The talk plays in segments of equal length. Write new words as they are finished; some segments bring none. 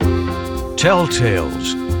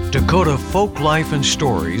Telltales, Dakota Folk Life and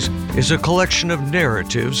Stories is a collection of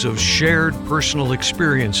narratives of shared personal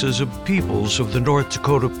experiences of peoples of the North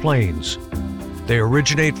Dakota Plains. They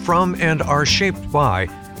originate from and are shaped by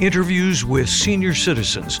interviews with senior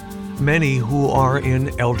citizens, many who are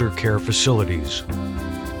in elder care facilities.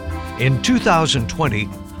 In 2020,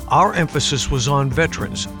 our emphasis was on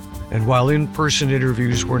veterans, and while in-person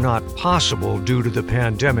interviews were not possible due to the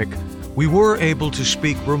pandemic, we were able to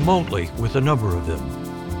speak remotely with a number of them.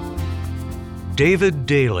 David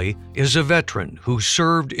Daly is a veteran who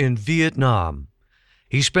served in Vietnam.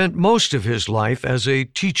 He spent most of his life as a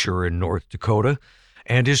teacher in North Dakota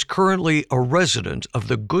and is currently a resident of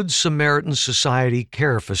the Good Samaritan Society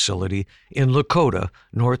Care Facility in Lakota,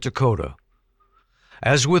 North Dakota.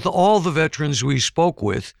 As with all the veterans we spoke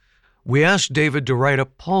with, we asked David to write a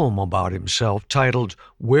poem about himself titled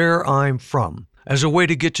Where I'm From, as a way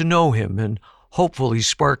to get to know him and hopefully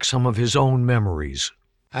spark some of his own memories.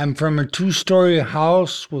 I'm from a 2-story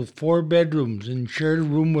house with 4 bedrooms and shared a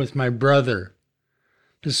room with my brother.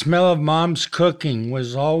 The smell of Mom's cooking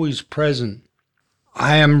was always present.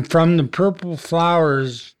 I am from the purple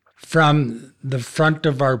flowers from the front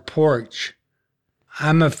of our porch.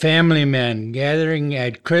 I'm a family man, gathering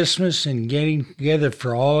at Christmas and getting together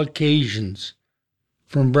for all occasions.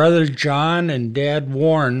 From Brother John and Dad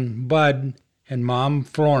Warren, Bud, and Mom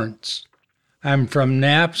Florence. I'm from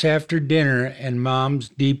naps after dinner and Mom's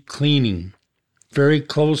deep cleaning. Very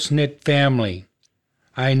close-knit family.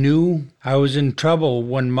 I knew I was in trouble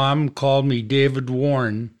when Mom called me David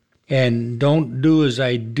Warren, and don't do as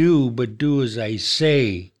I do, but do as I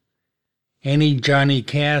say. Any Johnny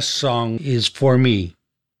Cash song is for me.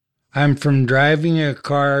 I'm from driving a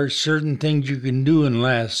car, certain things you can do and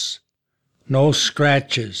less. No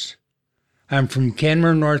scratches. I'm from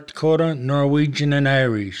Kenmare, North Dakota, Norwegian and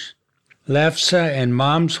Irish. Lefse and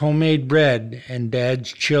Mom's homemade bread and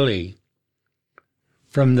Dad's chili.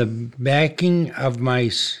 From the backing of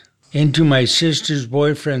into my sister's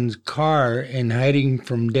boyfriend's car and hiding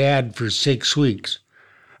from Dad for 6 weeks.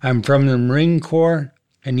 I'm from the Marine Corps,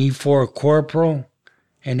 an E4 corporal,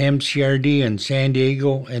 and MCRD in San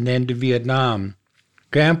Diego, and then to Vietnam.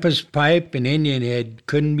 Grandpa's pipe and Indian head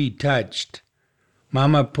couldn't be touched.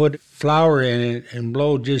 Mama put flour in it and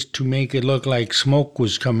blow just to make it look like smoke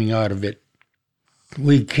was coming out of it.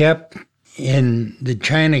 We kept in the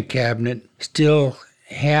china cabinet, still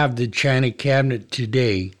have the china cabinet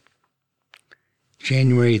today,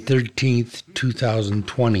 January 13th,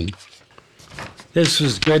 2020. This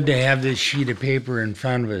was good to have this sheet of paper in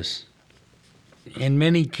front of us. In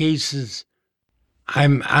many cases,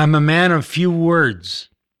 I'm a man of few words.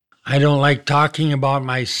 I don't like talking about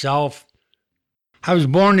myself. I was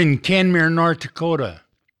born in Kenmare, North Dakota.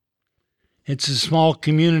 It's a small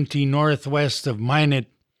community northwest of Minot,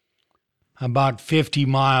 about 50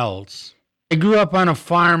 miles. I grew up on a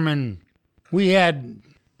farm and we had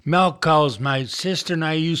milk cows. My sister and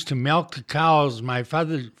I used to milk the cows. My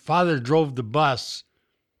father drove the bus.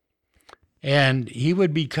 And he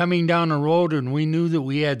would be coming down the road and we knew that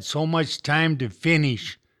we had so much time to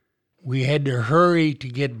finish. We had to hurry to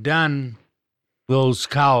get done those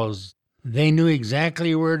cows. They knew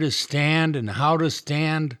exactly where to stand and how to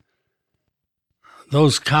stand.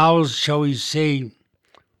 Those cows, shall we say,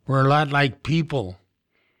 were a lot like people.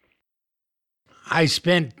 I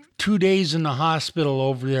spent 2 days in the hospital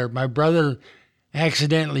over there. My brother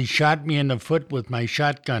accidentally shot me in the foot with my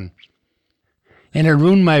shotgun. And it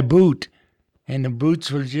ruined my boot. And the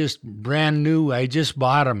boots were just brand new. I just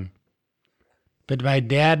bought them. But my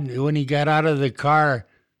dad, when he got out of the car,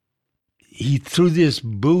 he threw this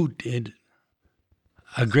boot at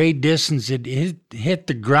a great distance. It hit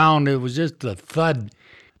the ground. It was just a thud.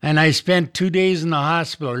 And I spent 2 days in the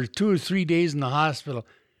hospital, or 2 or 3 days in the hospital.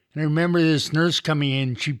 And I remember this nurse coming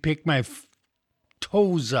in. She picked my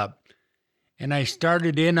toes up. And I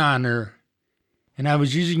started in on her. And I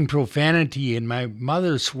was using profanity. And my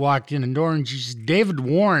mother walked in the door and she said, David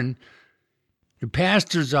Warren, the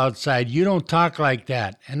pastor's outside. You don't talk like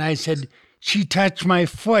that. And I said, she touched my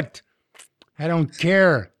foot. I don't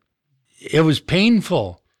care. It was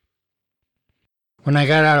painful. When I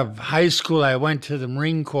got out of high school, I went to the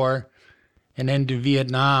Marine Corps and then to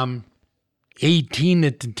Vietnam, 18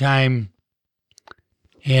 at the time.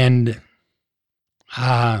 And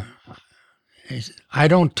I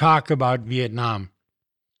don't talk about Vietnam,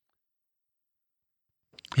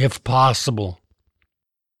 if possible.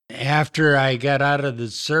 After I got out of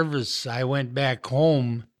the service, I went back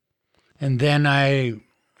home, and then I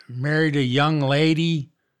married a young lady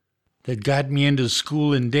that got me into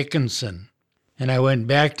school in Dickinson. And I went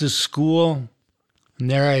back to school,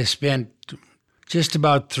 and there I spent just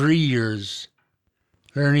about 3 years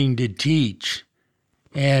learning to teach.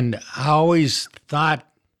 And I always thought,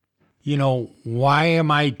 why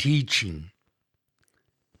am I teaching?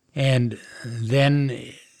 And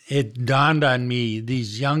then it dawned on me,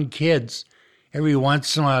 these young kids, every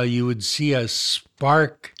once in a while you would see a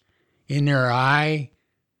spark in their eye,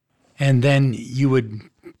 and then you would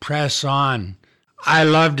press on. I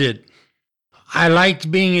loved it. I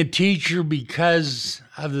liked being a teacher because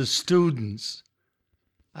of the students.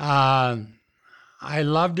 I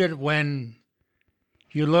loved it when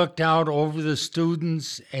you looked out over the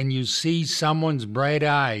students and you see someone's bright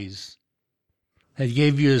eyes. That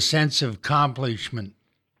gave you a sense of accomplishment.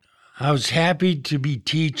 I was happy to be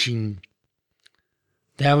teaching.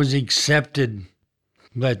 That was accepted,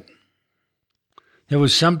 but there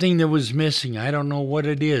was something that was missing. I don't know what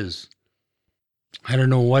it is. I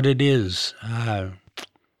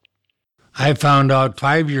found out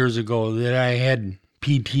 5 years ago that I had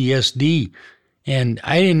PTSD, and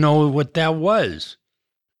I didn't know what that was.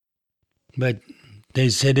 But they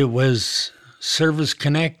said it was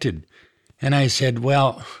service-connected. And I said,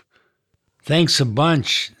 well, thanks a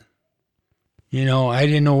bunch. I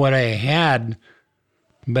didn't know what I had,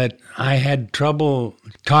 but I had trouble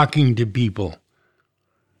talking to people.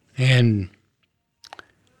 And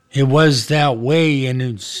it was that way, and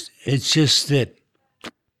it's just that,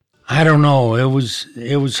 I don't know,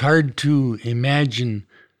 it was hard to imagine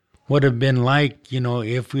what it would have been like,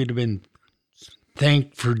 if we'd have been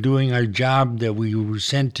thanked for doing our job that we were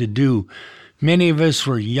sent to do. Many of us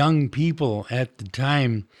were young people at the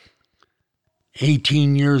time,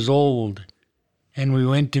 18 years old, and we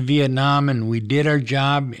went to Vietnam and we did our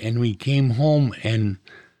job and we came home, and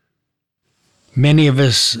many of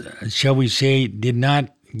us, shall we say, did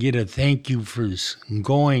not get a thank you for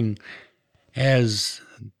going as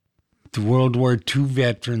the World War II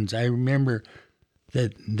veterans. I remember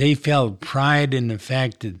that they felt pride in the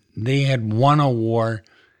fact that they had won a war,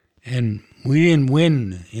 and we didn't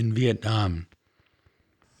win in Vietnam.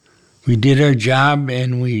 We did our job,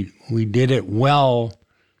 and we did it well,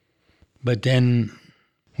 but then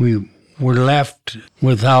we were left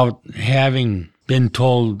without having been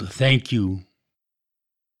told thank you.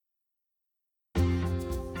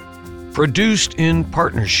 Produced in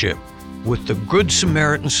partnership with the Good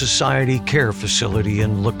Samaritan Society Care Facility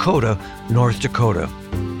in Lakota, North Dakota,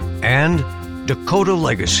 and Dakota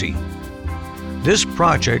Legacy. This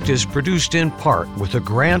project is produced in part with a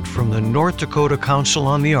grant from the North Dakota Council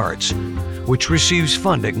on the Arts, which receives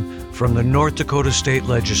funding from the North Dakota State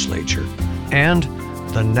Legislature and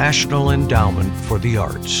the National Endowment for the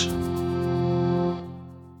Arts.